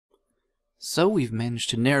So we've managed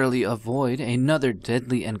to narrowly avoid another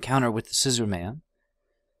deadly encounter with the Scissor Man,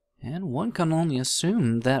 and one can only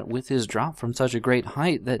assume that with his drop from such a great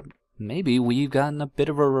height that maybe we've gotten a bit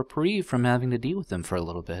of a reprieve from having to deal with him for a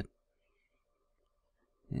little bit.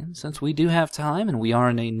 And since we do have time and we are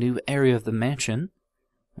in a new area of the mansion,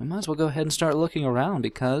 we might as well go ahead and start looking around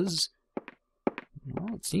because,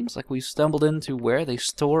 well, it seems like we've stumbled into where they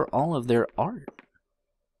store all of their art.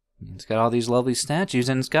 It's got all these lovely statues,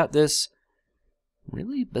 and it's got this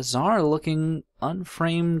really bizarre-looking,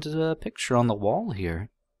 unframed picture on the wall here.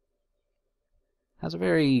 Has a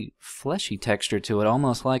very fleshy texture to it,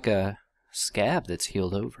 almost like a scab that's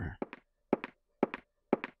healed over.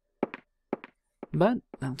 But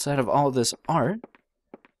outside of all this art,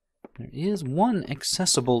 there is one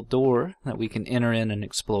accessible door that we can enter in and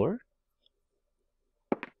explore.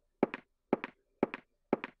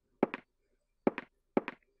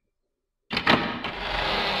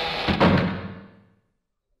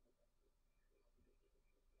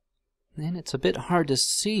 And it's a bit hard to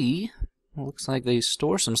see. It looks like they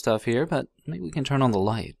store some stuff here, but maybe we can turn on the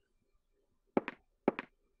light.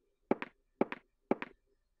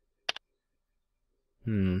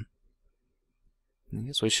 I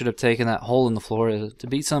guess we should have taken that hole in the floor to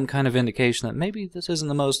be some kind of indication that maybe this isn't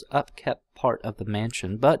the most upkept part of the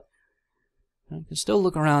mansion, but we can still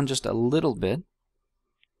look around just a little bit.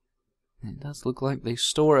 It does look like they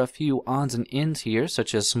store a few odds and ends here,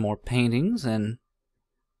 such as some more paintings and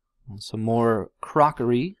some more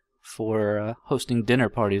crockery for hosting dinner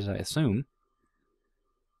parties, I assume.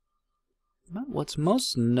 But what's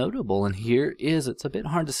most notable in here is, it's a bit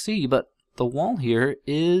hard to see, but the wall here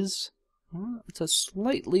is, well, it's a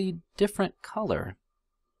slightly different color.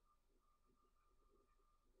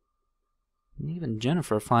 And even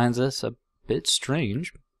Jennifer finds this a bit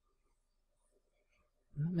strange.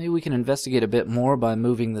 Maybe we can investigate a bit more by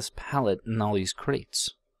moving this pallet and all these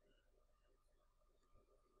crates.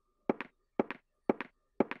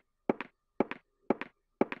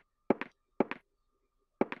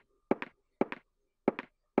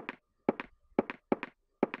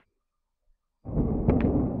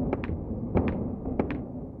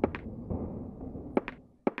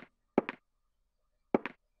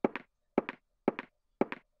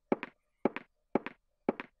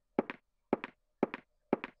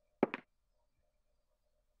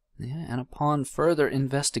 Yeah, and upon further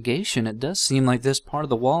investigation, it does seem like this part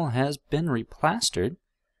of the wall has been replastered,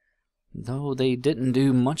 though they didn't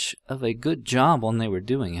do much of a good job when they were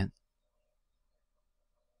doing it.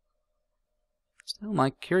 Still,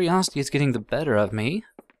 my curiosity is getting the better of me,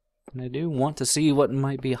 and I do want to see what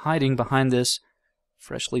might be hiding behind this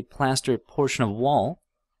freshly plastered portion of wall.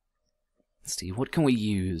 Let's see, what can we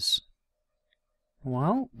use?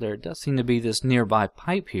 Well, there does seem to be this nearby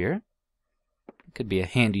pipe here. It could be a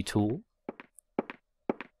handy tool.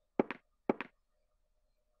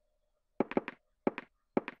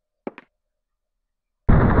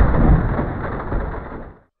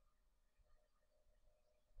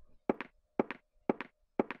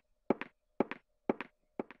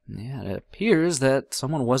 Yeah, it appears that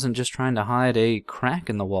someone wasn't just trying to hide a crack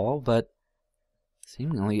in the wall, but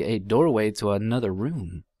seemingly a doorway to another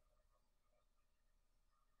room.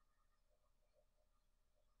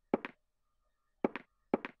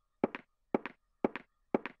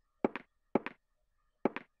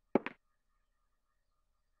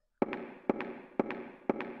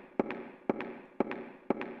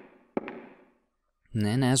 And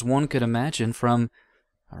then, as one could imagine, from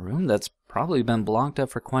a room that's probably been blocked up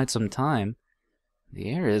for quite some time, the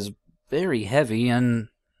air is very heavy and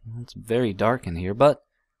it's very dark in here, but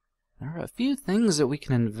there are a few things that we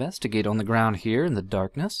can investigate on the ground here in the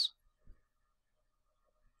darkness.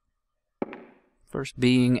 First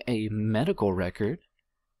being a medical record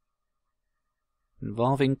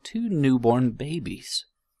involving 2 newborn babies.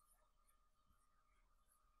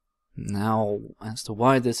 Now, as to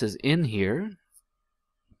why this is in here,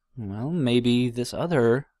 well, maybe this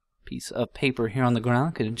other piece of paper here on the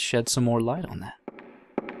ground could shed some more light on that.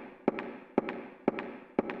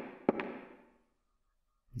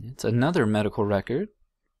 It's another medical record,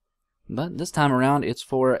 but this time around it's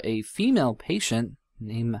for a female patient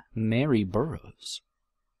named Mary Burroughs.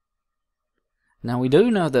 Now, we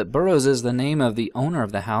do know that Burroughs is the name of the owner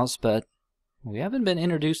of the house, but we haven't been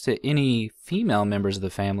introduced to any female members of the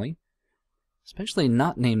family, especially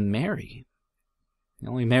not named Mary. The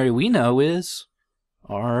only Mary we know is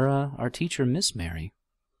our teacher, Miss Mary.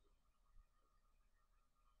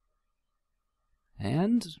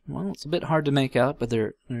 And, well, it's a bit hard to make out, but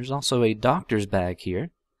there's also a doctor's bag here,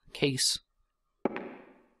 case.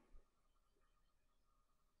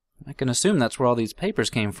 I can assume that's where all these papers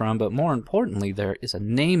came from, but more importantly, there is a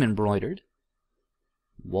name embroidered.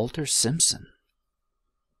 Walter Simpson.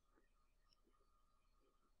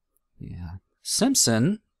 Yeah,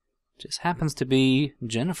 Simpson just happens to be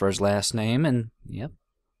Jennifer's last name, and yep,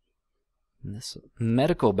 this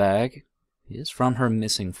medical bag is from her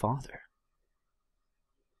missing father.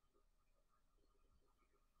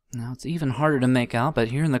 Now, it's even harder to make out, but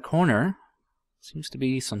here in the corner seems to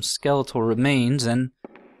be some skeletal remains, and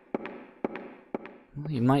well,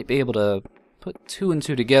 you might be able to put two and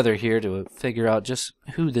two together here to figure out just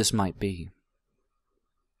who this might be.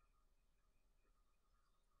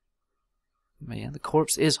 But yeah, the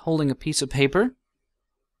corpse is holding a piece of paper,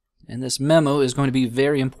 and this memo is going to be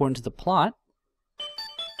very important to the plot,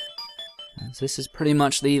 as this is pretty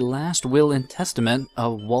much the last will and testament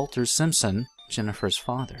of Walter Simpson, Jennifer's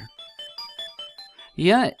father.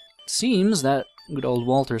 Yeah, it seems that good old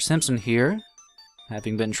Walter Simpson here,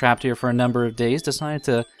 having been trapped here for a number of days, decided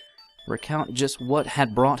to recount just what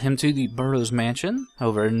had brought him to the Burroughs mansion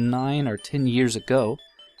over 9 or 10 years ago,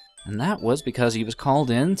 and that was because he was called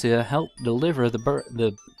in to help deliver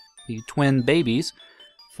the twin babies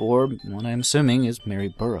for what I'm assuming is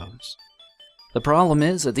Mary Burroughs. The problem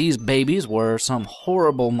is that these babies were some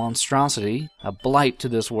horrible monstrosity, a blight to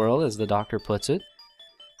this world, as the doctor puts it,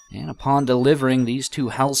 and upon delivering these two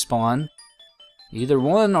hellspawn, either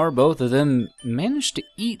one or both of them managed to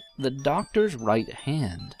eat the doctor's right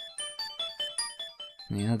hand.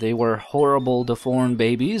 Yeah, they were horrible, deformed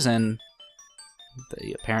babies, and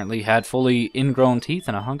they apparently had fully ingrown teeth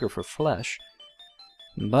and a hunger for flesh.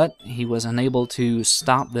 But he was unable to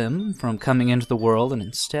stop them from coming into the world, and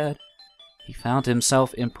instead, he found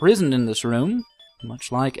himself imprisoned in this room,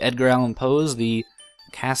 much like Edgar Allan Poe's The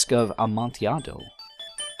Cask of Amontillado.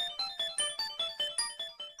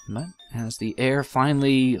 But as the air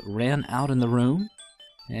finally ran out in the room,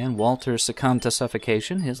 and Walter succumbed to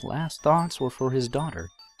suffocation, his last thoughts were for his daughter,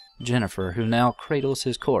 Jennifer, who now cradles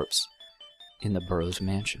his corpse in the Burroughs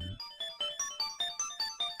mansion.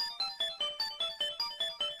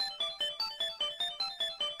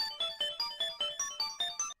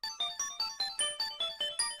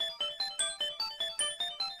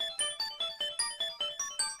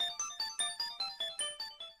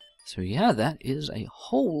 So yeah, that is a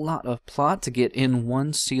whole lot of plot to get in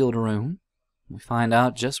one sealed room. We find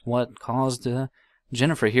out just what caused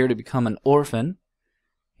Jennifer here to become an orphan,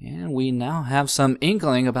 and we now have some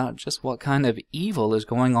inkling about just what kind of evil is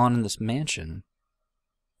going on in this mansion.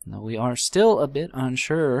 Though we are still a bit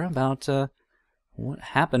unsure about what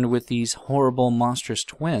happened with these horrible, monstrous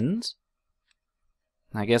twins.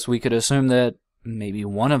 I guess we could assume that maybe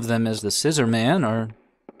one of them is the Scissor Man, or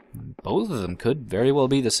both of them could very well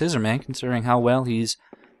be the Scissor Man, considering how well he's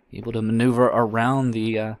able to maneuver around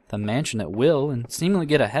the mansion at will and seemingly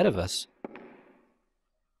get ahead of us.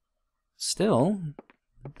 Still,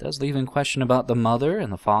 it does leave in question about the mother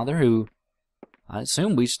and the father, who I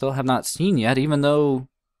assume we still have not seen yet, even though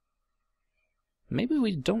maybe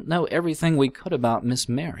we don't know everything we could about Miss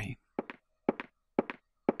Mary.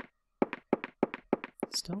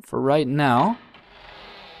 Still, for right now,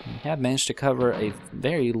 we have managed to cover a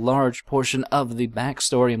very large portion of the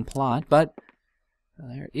backstory and plot, but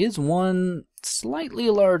there is one slightly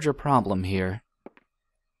larger problem here.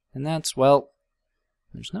 And that's, well,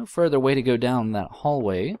 there's no further way to go down that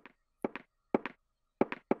hallway.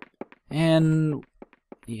 And,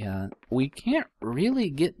 yeah, we can't really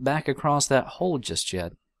get back across that hole just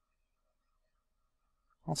yet.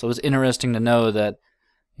 Also, it's interesting to know that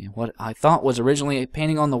what I thought was originally a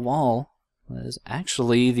painting on the wall was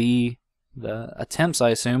actually the attempts, I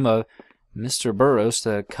assume, of Mr. Burroughs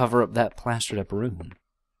to cover up that plastered up room.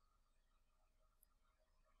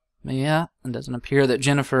 But yeah, it doesn't appear that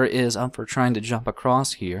Jennifer is up for trying to jump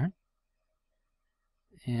across here.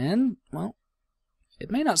 And, well,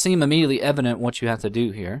 it may not seem immediately evident what you have to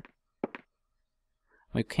do here.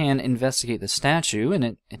 We can investigate the statue, and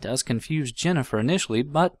it does confuse Jennifer initially,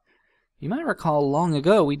 but you might recall long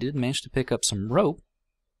ago we did manage to pick up some rope.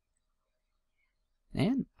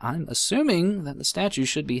 And I'm assuming that the statue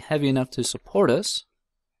should be heavy enough to support us.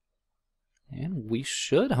 And we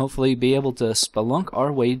should hopefully be able to spelunk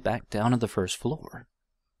our way back down to the first floor.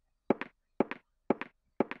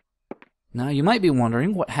 Now, you might be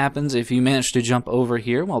wondering what happens if you manage to jump over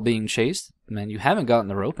here while being chased, and you haven't gotten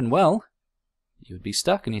the rope, and well, you would be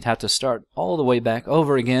stuck and you'd have to start all the way back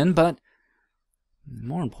over again, but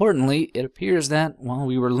more importantly, it appears that while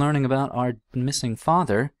we were learning about our missing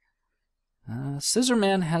father, Scissor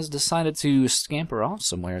Man has decided to scamper off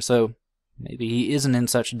somewhere, so maybe he isn't in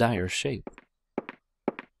such dire shape.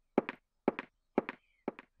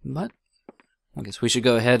 But I guess we should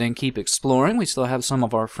go ahead and keep exploring. We still have some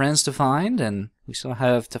of our friends to find, and we still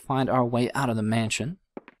have to find our way out of the mansion.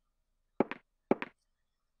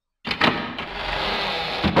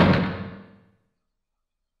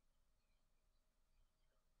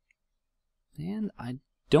 And I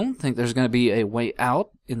don't think there's going to be a way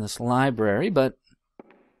out in this library, but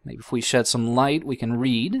maybe if we shed some light, we can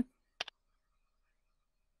read.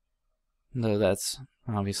 Though that's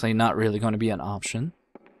obviously not really going to be an option.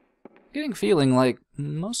 Getting feeling like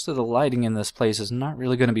most of the lighting in this place is not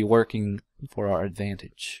really going to be working for our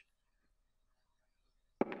advantage.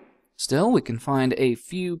 Still, we can find a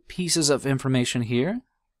few pieces of information here.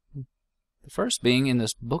 The first being in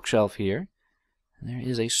this bookshelf here. There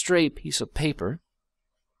is a stray piece of paper.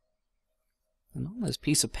 And on this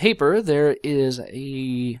piece of paper, there is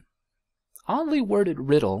a oddly worded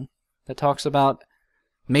riddle that talks about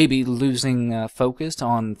maybe losing focus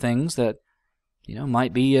on things that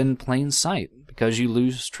might be in plain sight because you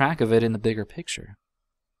lose track of it in the bigger picture.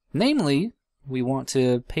 Namely, we want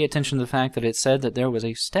to pay attention to the fact that it said that there was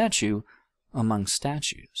a statue among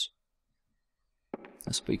statues.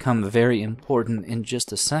 This will become very important in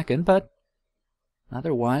just a second, but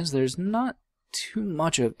otherwise there's not too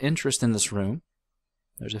much of interest in this room.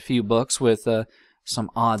 There's a few books with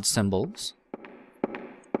some odd symbols.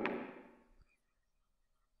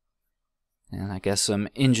 And I guess some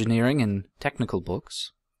engineering and technical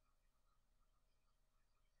books.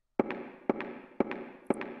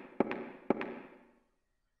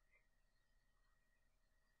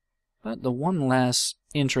 But the one last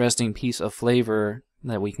interesting piece of flavor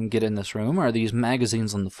that we can get in this room are these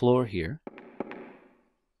magazines on the floor here.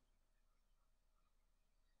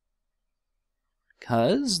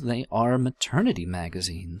 Because they are maternity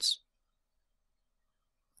magazines.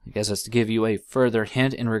 I guess that's to give you a further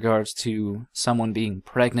hint in regards to someone being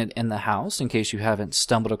pregnant in the house, in case you haven't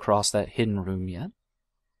stumbled across that hidden room yet.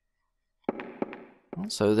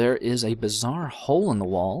 Also, there is a bizarre hole in the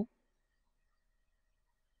wall.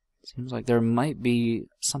 Seems like there might be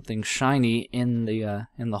something shiny in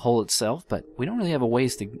the hole itself, but we don't really have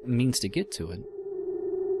a means to get to it.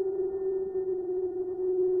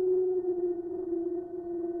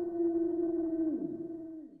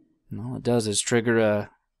 And all it does is trigger a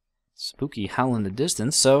spooky howl in the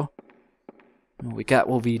distance, so we got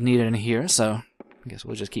what we needed in here, so I guess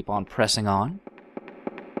we'll just keep on pressing on.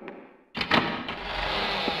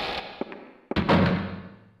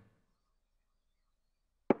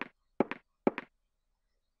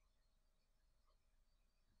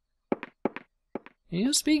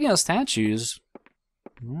 Speaking of statues,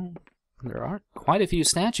 well, there are quite a few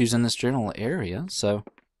statues in this general area, so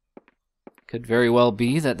it could very well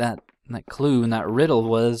be that clue and that riddle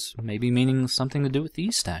was maybe meaning something to do with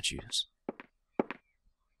these statues.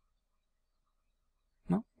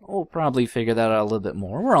 Well, we'll probably figure that out a little bit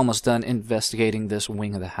more. We're almost done investigating this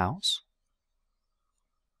wing of the house.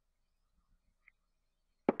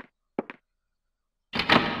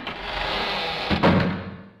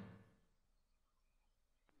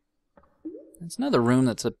 It's another room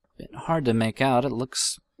that's a bit hard to make out. It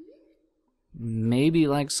looks maybe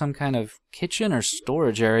like some kind of kitchen or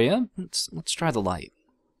storage area. Let's try the light.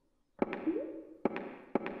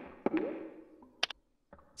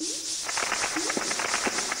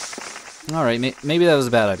 All right, maybe that was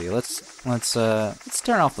a bad idea. Let's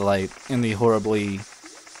turn off the light and the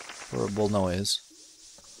horrible noise.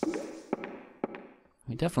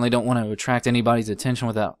 We definitely don't want to attract anybody's attention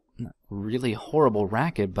with that really horrible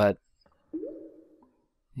racket, but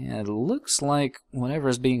yeah, it looks like whatever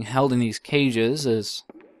is being held in these cages is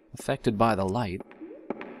affected by the light.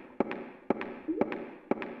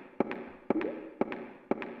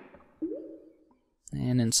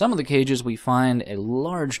 And in some of the cages we find a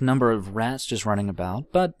large number of rats just running about,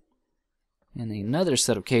 but in another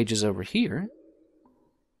set of cages over here,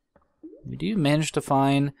 we do manage to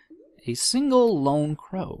find a single lone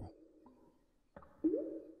crow.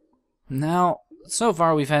 Now, so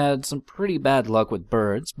far we've had some pretty bad luck with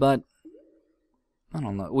birds, but I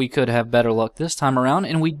don't know, we could have better luck this time around,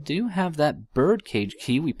 and we do have that bird cage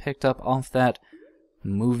key we picked up off that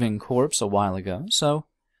moving corpse a while ago, so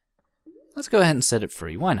let's go ahead and set it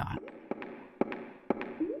free. Why not?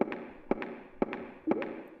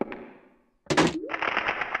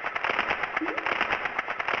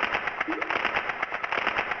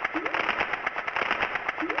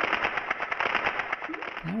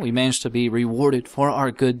 We managed to be rewarded for our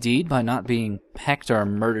good deed by not being pecked or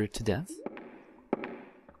murdered to death.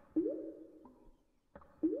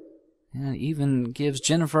 And it even gives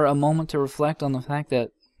Jennifer a moment to reflect on the fact that,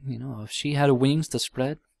 if she had wings to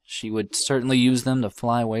spread, she would certainly use them to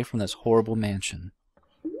fly away from this horrible mansion.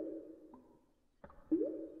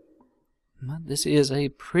 But this is a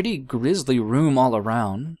pretty grisly room all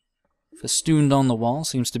around. Festooned on the wall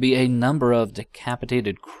seems to be a number of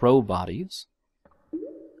decapitated crow bodies.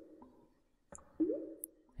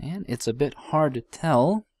 And it's a bit hard to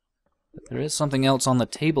tell, but there is something else on the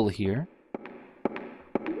table here.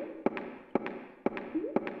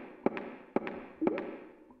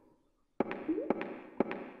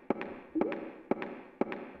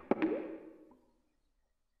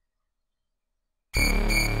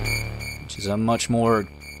 Which is a much more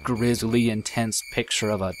grisly, intense picture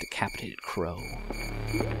of a decapitated crow.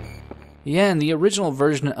 Yeah, in the original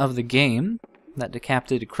version of the game, that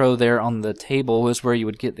decapitated crow there on the table was where you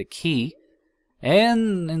would get the key.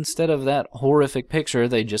 And instead of that horrific picture,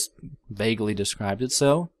 they just vaguely described it.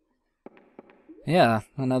 So, yeah,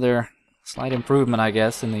 another slight improvement, I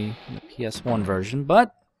guess, in the PS1 version.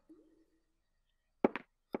 But,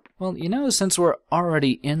 well, you know, since we're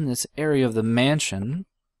already in this area of the mansion,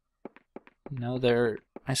 you know,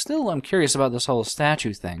 I'm curious about this whole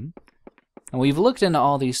statue thing. And we've looked into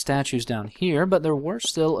all these statues down here, but there were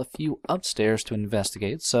still a few upstairs to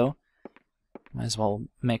investigate, so might as well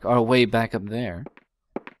make our way back up there.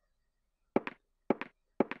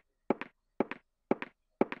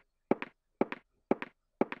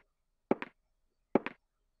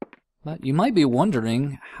 But you might be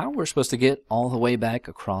wondering how we're supposed to get all the way back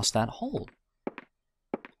across that hole.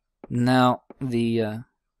 Now, the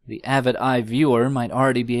avid eye viewer might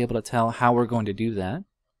already be able to tell how we're going to do that.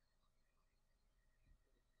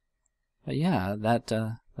 But yeah,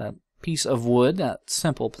 that piece of wood, that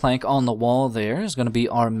simple plank on the wall there, is going to be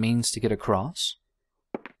our means to get across.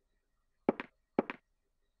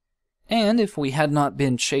 And if we had not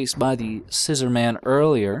been chased by the Scissor Man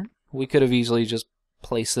earlier, we could have easily just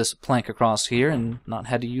placed this plank across here and not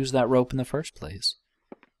had to use that rope in the first place.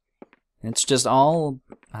 It's just all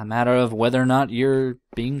a matter of whether or not you're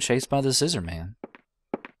being chased by the Scissor Man.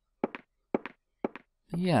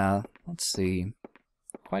 Yeah, let's see.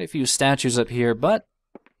 Quite a few statues up here, but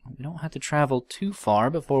we don't have to travel too far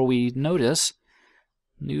before we notice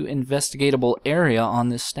a new investigatable area on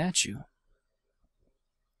this statue.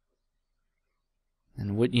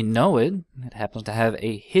 And wouldn't you know it, it happens to have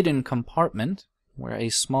a hidden compartment where a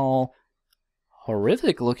small,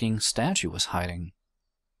 horrific-looking statue was hiding.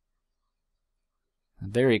 A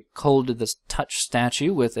very cold-to-the-touch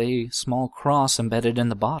statue with a small cross embedded in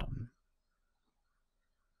the bottom.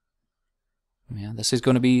 Yeah, this is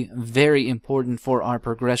going to be very important for our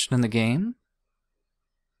progression in the game.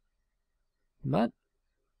 But,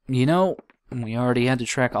 you know, we already had to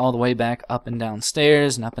trek all the way back up and down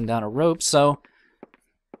stairs and up and down a rope, so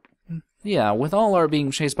yeah, with all our being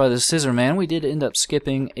chased by the Scissor Man, we did end up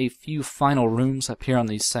skipping a few final rooms up here on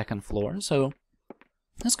the second floor, so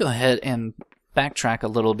let's go ahead and backtrack a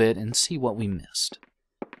little bit and see what we missed.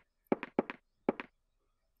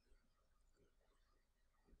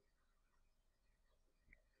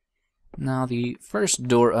 Now, the first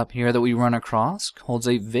door up here that we run across holds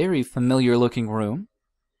a very familiar looking room.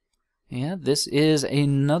 And this is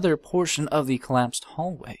another portion of the collapsed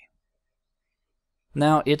hallway.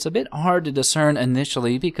 Now, it's a bit hard to discern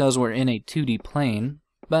initially because we're in a 2D plane,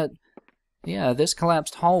 but yeah, this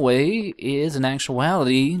collapsed hallway is in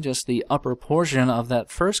actuality just the upper portion of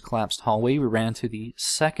that first collapsed hallway we ran to the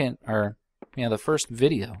the first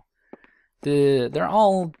video. They're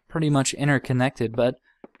all pretty much interconnected, but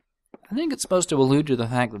I think it's supposed to allude to the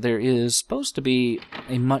fact that there is supposed to be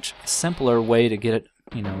a much simpler way to get it,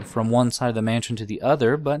 you know, from one side of the mansion to the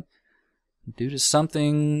other, but due to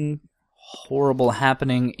something horrible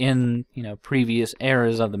happening in, you know, previous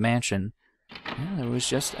eras of the mansion, yeah, there was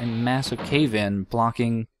just a massive cave-in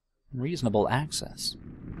blocking reasonable access.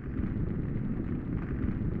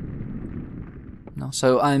 Now,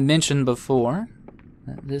 so I mentioned before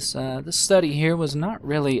that this study here was not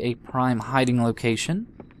really a prime hiding location.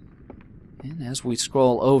 And as we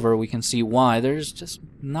scroll over, we can see why. There's just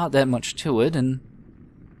not that much to it, and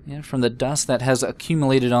from the dust that has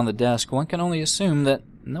accumulated on the desk, one can only assume that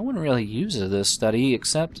no one really uses this study,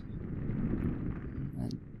 except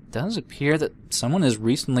it does appear that someone has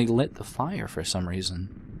recently lit the fire for some reason.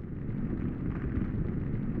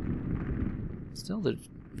 Still, there's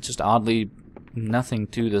just oddly nothing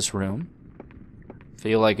to this room. I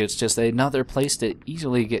feel like it's just another place to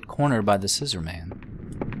easily get cornered by the Scissor Man.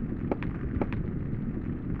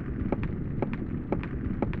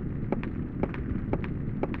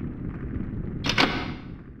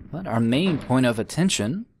 But our main point of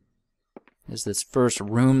attention is this first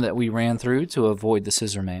room that we ran through to avoid the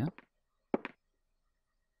Scissor Man.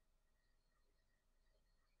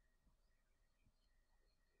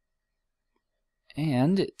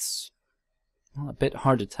 And it's Well, a bit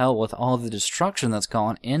hard to tell with all of the destruction that's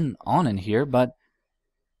gone on in here, but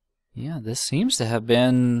yeah, this seems to have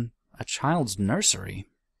been a child's nursery.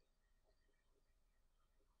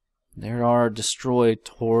 There are destroyed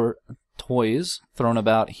toys thrown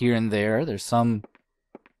about here and there. There's some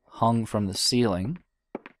hung from the ceiling.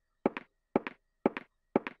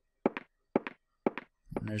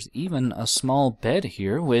 And there's even a small bed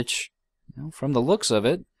here, which, from the looks of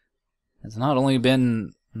it, has not only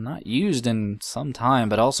been not used in some time,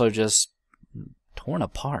 but also just torn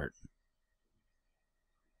apart.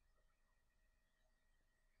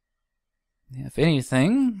 If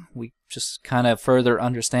anything, we just kind of further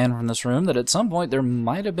understand from this room that at some point there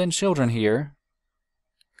might have been children here,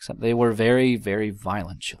 except they were very, very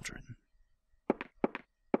violent children.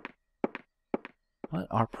 But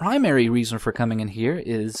our primary reason for coming in here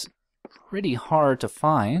is pretty hard to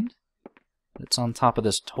find. It's on top of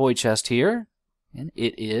this toy chest here, and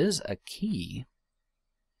it is a key.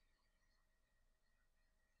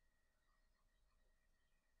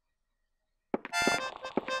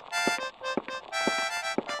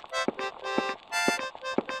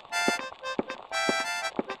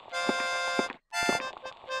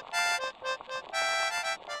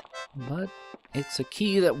 But it's a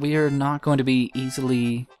key that we are not going to be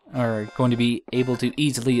able to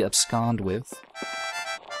easily abscond with.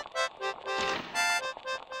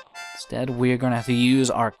 Instead, we're going to have to use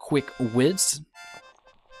our quick wits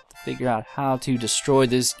to figure out how to destroy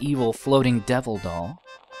this evil floating devil doll.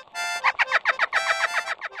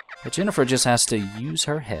 But Jennifer just has to use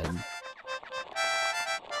her head.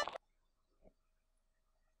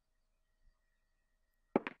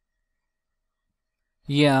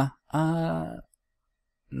 Yeah,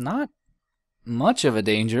 not much of a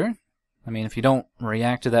danger. I mean, if you don't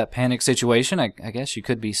react to that panic situation, I guess you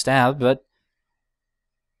could be stabbed, but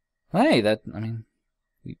hey,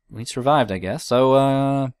 we survived, I guess.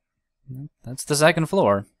 So, that's the second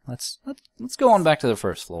floor. Let's go on back to the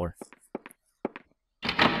first floor.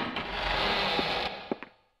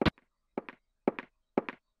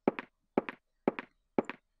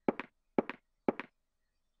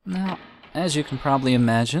 Now, as you can probably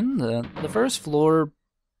imagine, the first floor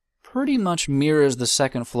pretty much mirrors the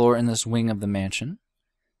second floor in this wing of the mansion.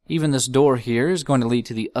 Even this door here is going to lead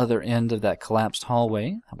to the other end of that collapsed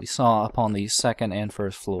hallway that we saw up on the second and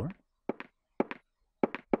first floor.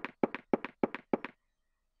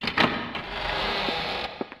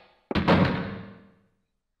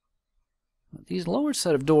 These lower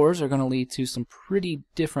set of doors are going to lead to some pretty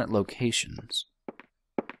different locations.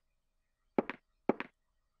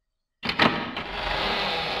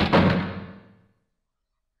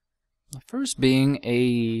 The first being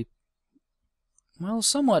a, well,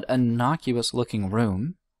 somewhat innocuous-looking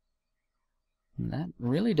room. That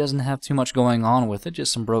really doesn't have too much going on with it,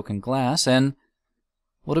 just some broken glass, and,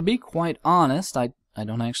 well, to be quite honest, I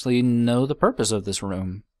don't actually know the purpose of this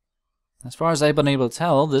room. As far as I've been able to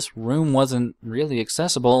tell, this room wasn't really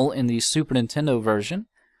accessible in the Super Nintendo version,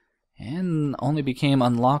 and only became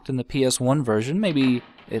unlocked in the PS1 version. Maybe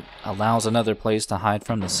it allows another place to hide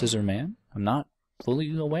from the Scissor Man. I'm not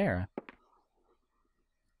fully aware.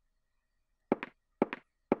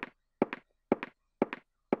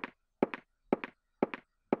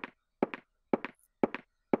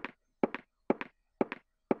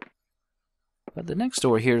 But the next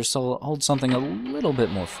door here holds something a little bit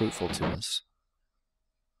more fruitful to us.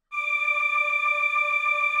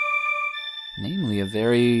 Namely, a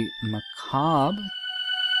very macabre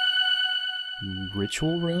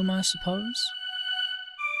ritual room, I suppose?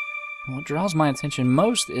 What draws my attention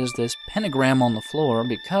most is this pentagram on the floor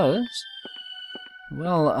because,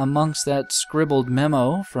 well, amongst that scribbled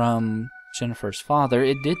memo from Jennifer's father,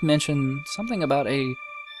 it did mention something about a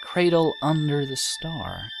cradle under the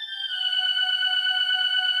star.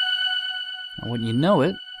 Now, wouldn't you know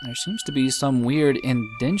it, there seems to be some weird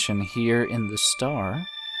indentation here in the star.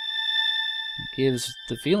 It gives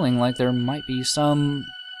the feeling like there might be some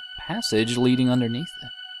passage leading underneath it.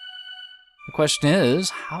 The question is,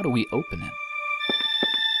 how do we open it?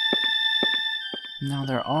 Now,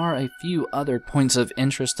 there are a few other points of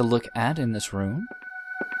interest to look at in this room,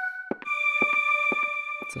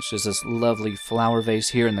 such as this lovely flower vase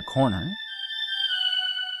here in the corner.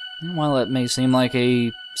 And while it may seem like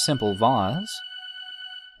a simple vase,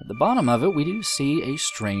 at the bottom of it we do see a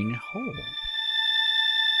strange hole.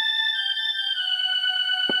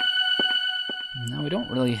 Now, we don't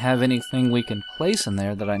really have anything we can place in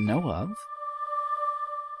there that I know of.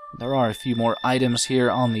 There are a few more items here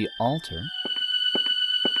on the altar.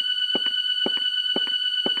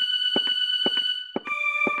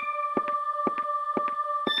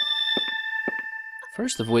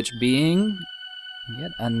 First of which being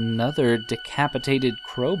Yet another decapitated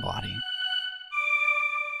crow body.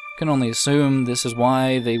 Can only assume this is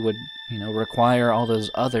why they would, require all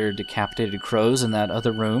those other decapitated crows in that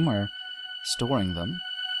other room, or storing them.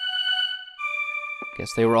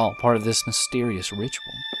 Guess they were all part of this mysterious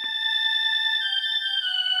ritual.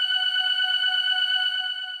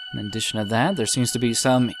 In addition to that, there seems to be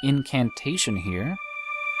some incantation here.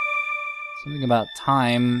 Something about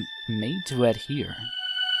time made to adhere.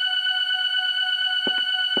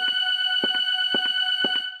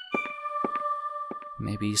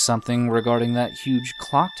 Maybe something regarding that huge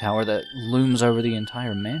clock tower that looms over the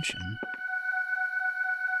entire mansion.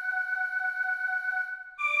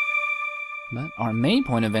 But our main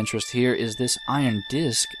point of interest here is this iron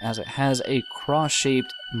disc, as it has a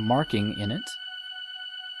cross-shaped marking in it.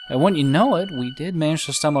 And when you know it, we did manage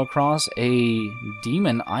to stumble across a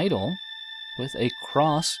demon idol with a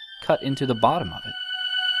cross cut into the bottom of it.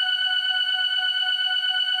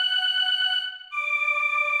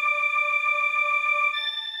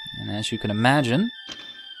 And as you can imagine,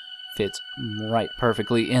 fits right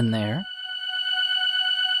perfectly in there.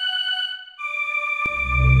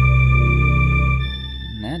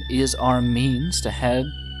 And that is our means to head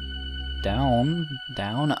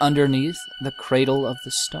down underneath the cradle of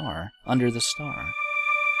the star, under the star.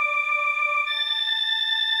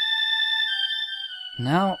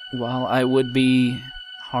 Now, while I would be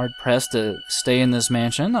hard-pressed to stay in this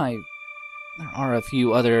mansion, there are a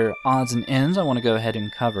few other odds and ends I want to go ahead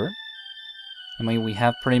and cover. I mean, we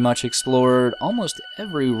have pretty much explored almost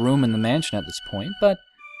every room in the mansion at this point, but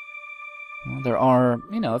there are,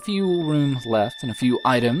 a few rooms left and a few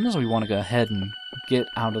items we want to go ahead and get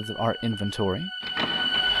out of our inventory.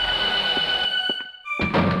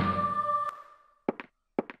 I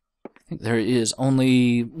think there is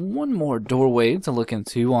only one more doorway to look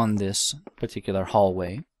into on this particular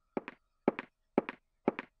hallway.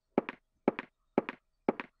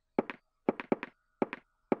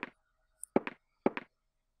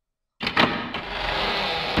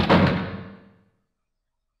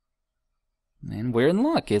 And we're in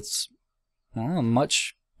luck. It's a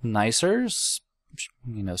much nicer,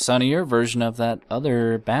 sunnier version of that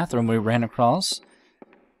other bathroom we ran across.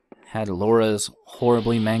 Had Laura's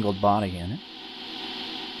horribly mangled body in it.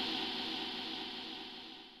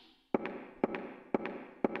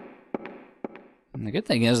 And the good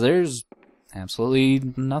thing is there's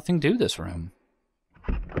absolutely nothing to this room.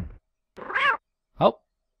 Oh,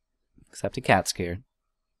 except a cat scared.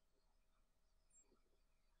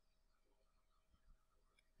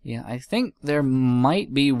 Yeah, I think there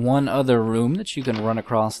might be one other room that you can run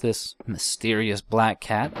across this mysterious black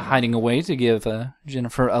cat hiding away to give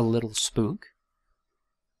Jennifer a little spook.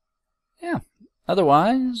 Yeah,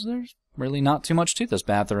 otherwise, there's really not too much to this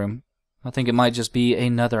bathroom. I think it might just be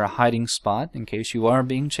another hiding spot in case you are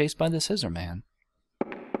being chased by the Scissor Man.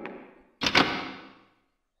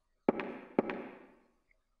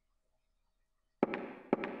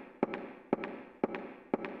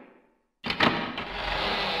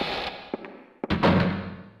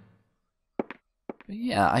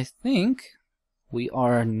 Yeah, I think we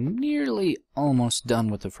are nearly almost done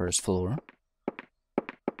with the first floor.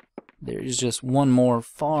 There's just one more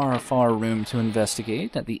far room to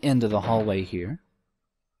investigate at the end of the hallway here.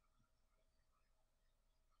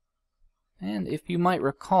 And if you might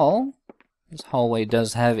recall, this hallway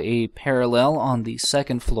does have a parallel on the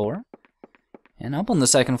second floor. And up on the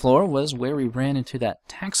second floor was where we ran into that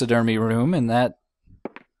taxidermy room and that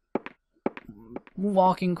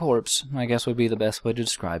walking corpse, I guess would be the best way to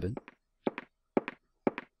describe it.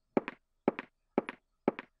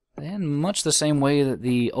 And much the same way that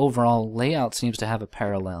the overall layout seems to have a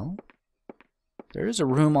parallel, there is a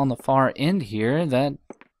room on the far end here that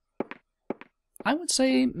I would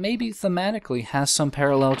say maybe thematically has some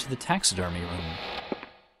parallel to the taxidermy room.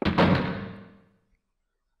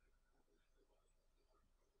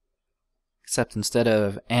 Except instead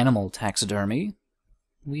of animal taxidermy,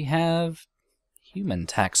 we have human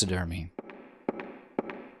taxidermy.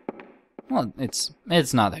 Well, it's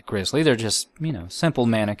not that grisly. They're just, simple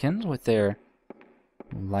mannequins with their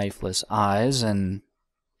lifeless eyes and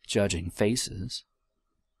judging faces.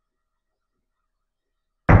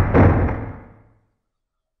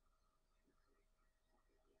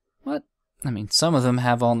 But, some of them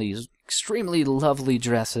have on these extremely lovely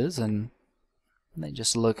dresses, and they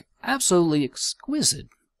just look absolutely exquisite.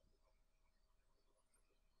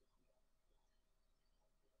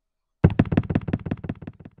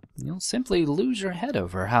 You'll simply lose your head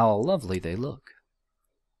over how lovely they look.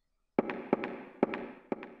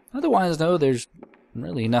 Otherwise, though, there's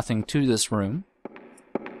really nothing to this room.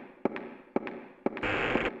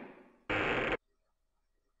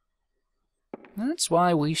 that's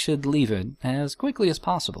why we should leave it as quickly as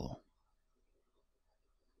possible.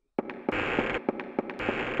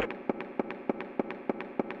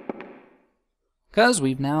 Because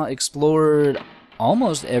we've now explored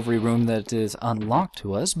almost every room that is unlocked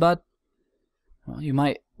to us, but, well, you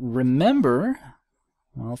might remember,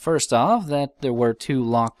 well, first off, that there were 2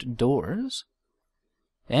 locked doors,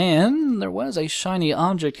 and there was a shiny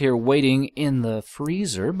object here waiting in the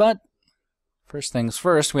freezer, but first things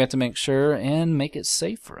first, we have to make sure and make it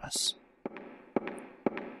safe for us.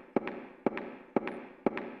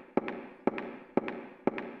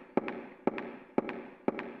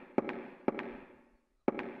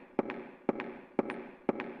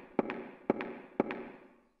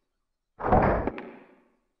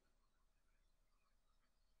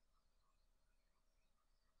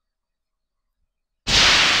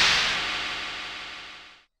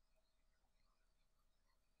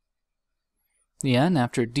 Yeah, and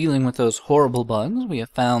after dealing with those horrible bugs, we have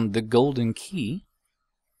found the golden key.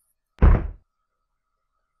 And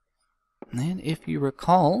if you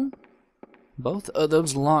recall, both of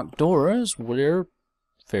those locked doors were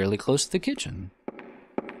fairly close to the kitchen.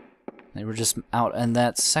 They were just out in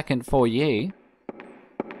that second foyer.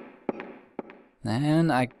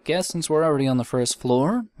 And I guess since we're already on the first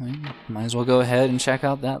floor, we might as well go ahead and check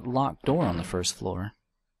out that locked door on the first floor.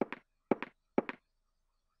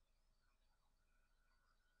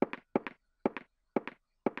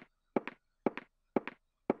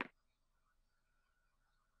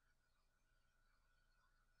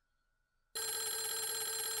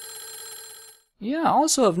 Yeah,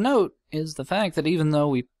 also of note is the fact that even though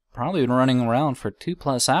we've probably been running around for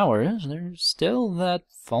 2+ hours, there's still that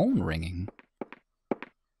phone ringing.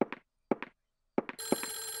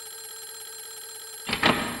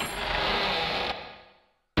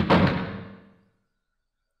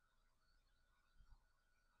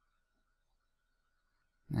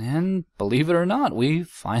 And believe it or not, we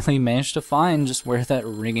finally managed to find just where that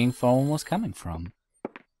ringing phone was coming from.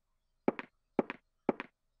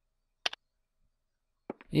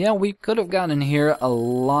 Yeah, we could have gotten here a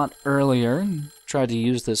lot earlier, tried to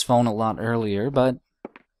use this phone a lot earlier, but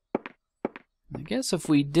I guess if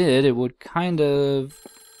we did, it would kind of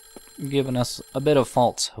given us a bit of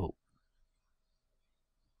false hope.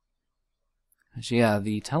 Yeah,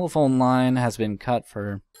 the telephone line has been cut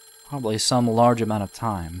for probably some large amount of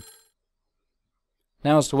time.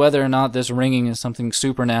 Now, as to whether or not this ringing is something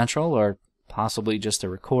supernatural or possibly just a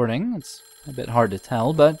recording, it's a bit hard to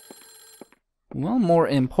tell, but, well, more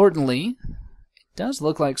importantly, it does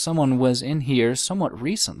look like someone was in here somewhat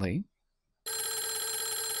recently.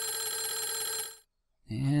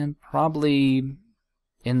 And probably,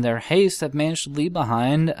 in their haste, have managed to leave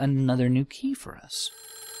behind another new key for us.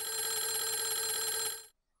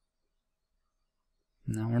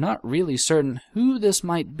 Now, we're not really certain who this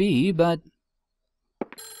might be, but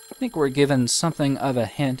I think we're given something of a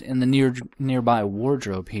hint in the nearby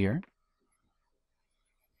wardrobe here.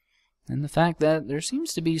 And the fact that there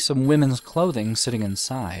seems to be some women's clothing sitting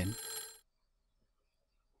inside.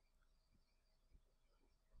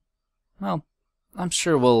 Well, I'm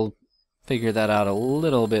sure we'll figure that out a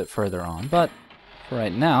little bit further on, but for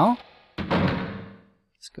right now,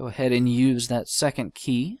 let's go ahead and use that second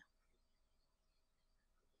key.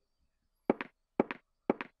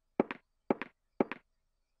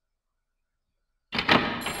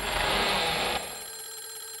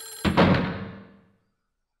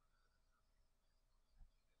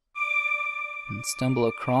 And stumble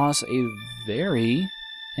across a very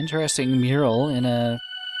interesting mural in a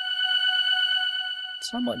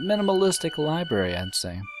somewhat minimalistic library, I'd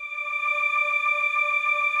say.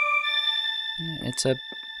 It's a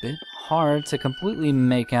bit hard to completely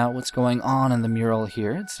make out what's going on in the mural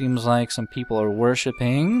here. It seems like some people are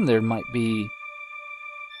worshipping. There might be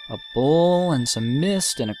a bull and some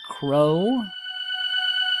mist and a crow.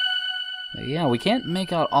 But yeah, we can't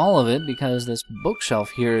make out all of it because this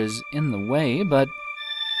bookshelf here is in the way, but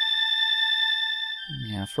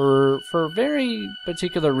yeah, for very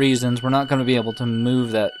particular reasons, we're not going to be able to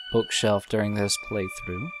move that bookshelf during this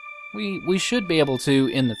playthrough. We should be able to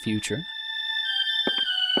in the future.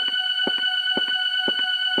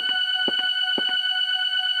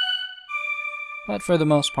 But for the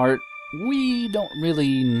most part, we don't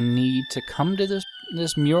really need to come to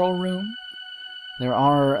this mural room. There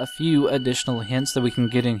are a few additional hints that we can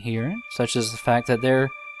get in here, such as the fact that there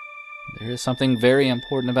is something very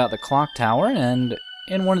important about the clock tower, and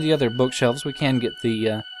in one of the other bookshelves we can get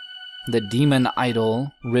the demon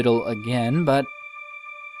idol riddle again, but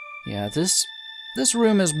yeah, this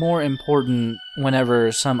room is more important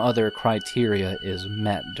whenever some other criteria is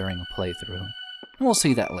met during a playthrough. And we'll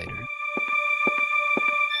see that later.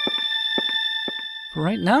 For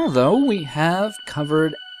right now, though, we have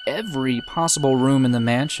covered every possible room in the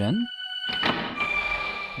mansion.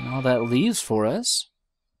 And all that leaves for us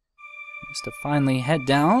is to finally head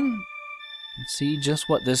down and see just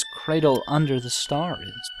what this cradle under the star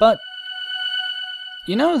is. But,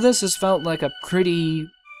 you know, this has felt like a pretty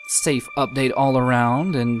safe update all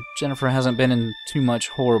around, and Jennifer hasn't been in too much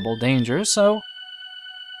horrible danger, so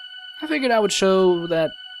I figured I would show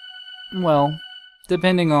that, well,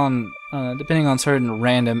 depending on certain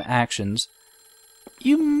random actions,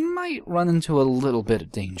 you might run into a little bit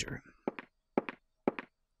of danger.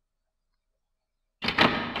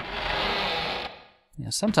 Yeah,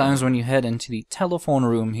 sometimes when you head into the telephone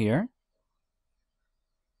room here,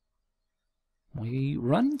 we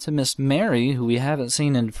run into Miss Mary, who we haven't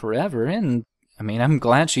seen in forever, and, I mean, I'm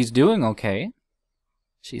glad she's doing okay.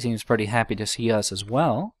 She seems pretty happy to see us as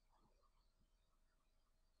well.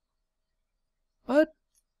 But,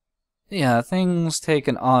 yeah, things take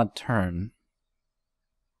an odd turn.